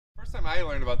First time I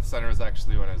learned about the center was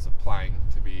actually when I was applying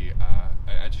to be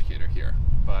an educator here.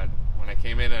 But when I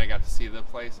came in and I got to see the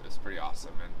place, it was pretty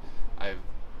awesome. And I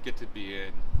get to be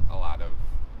in a lot of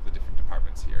the different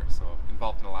departments here, so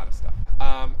involved in a lot of stuff.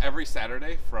 Every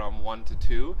Saturday from 1 to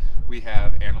 2, we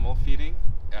have animal feeding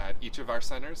at each of our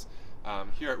centers.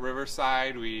 Here at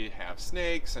Riverside, we have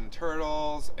snakes and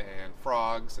turtles and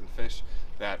frogs and fish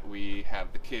that we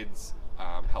have the kids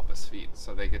help us feed.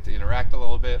 So they get to interact a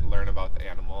little bit, learn about the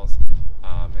animals,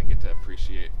 and get to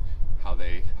appreciate how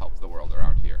they help the world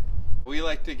around here. We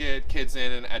like to get kids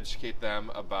in and educate them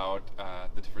about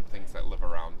the different things that live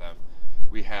around them.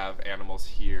 We have animals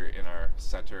here in our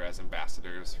center as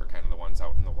ambassadors for kind of the ones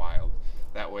out in the wild.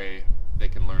 That way they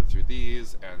can learn through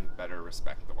these and better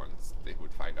respect the ones they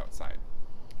would find outside.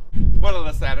 One of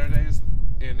the Saturdays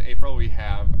in April we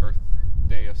have Earth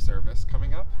Day of Service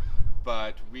coming up,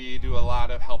 but we do a lot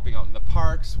of helping out in the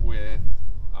parks with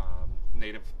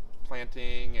native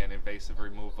planting and invasive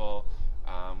removal.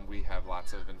 We have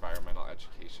lots of environmental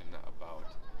education about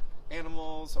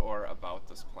animals or about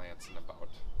those plants and about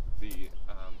the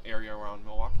area around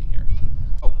Milwaukee here.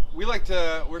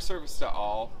 We're service to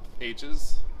all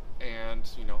ages and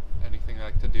anything they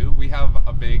like to do. We have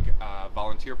a big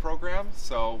volunteer program,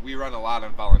 so we run a lot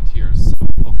on volunteers. So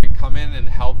people can come in and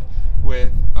help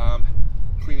with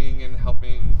cleaning and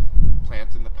helping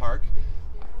plant in the park.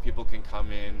 People can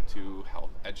come in to help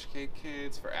educate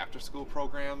kids for after-school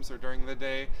programs or during the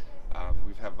day.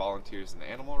 We have volunteers in the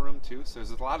animal room too, so there's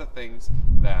a lot of things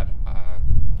that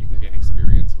you can gain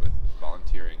experience with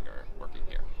volunteering or working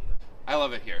here. I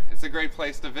love it here. It's a great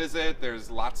place to visit. There's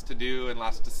lots to do and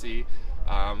lots to see.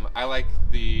 I like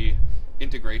the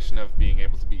integration of being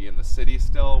able to be in the city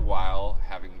still while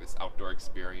having this outdoor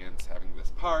experience, having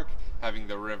this park, having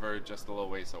the river just a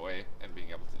little ways away, and being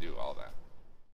able to do all that.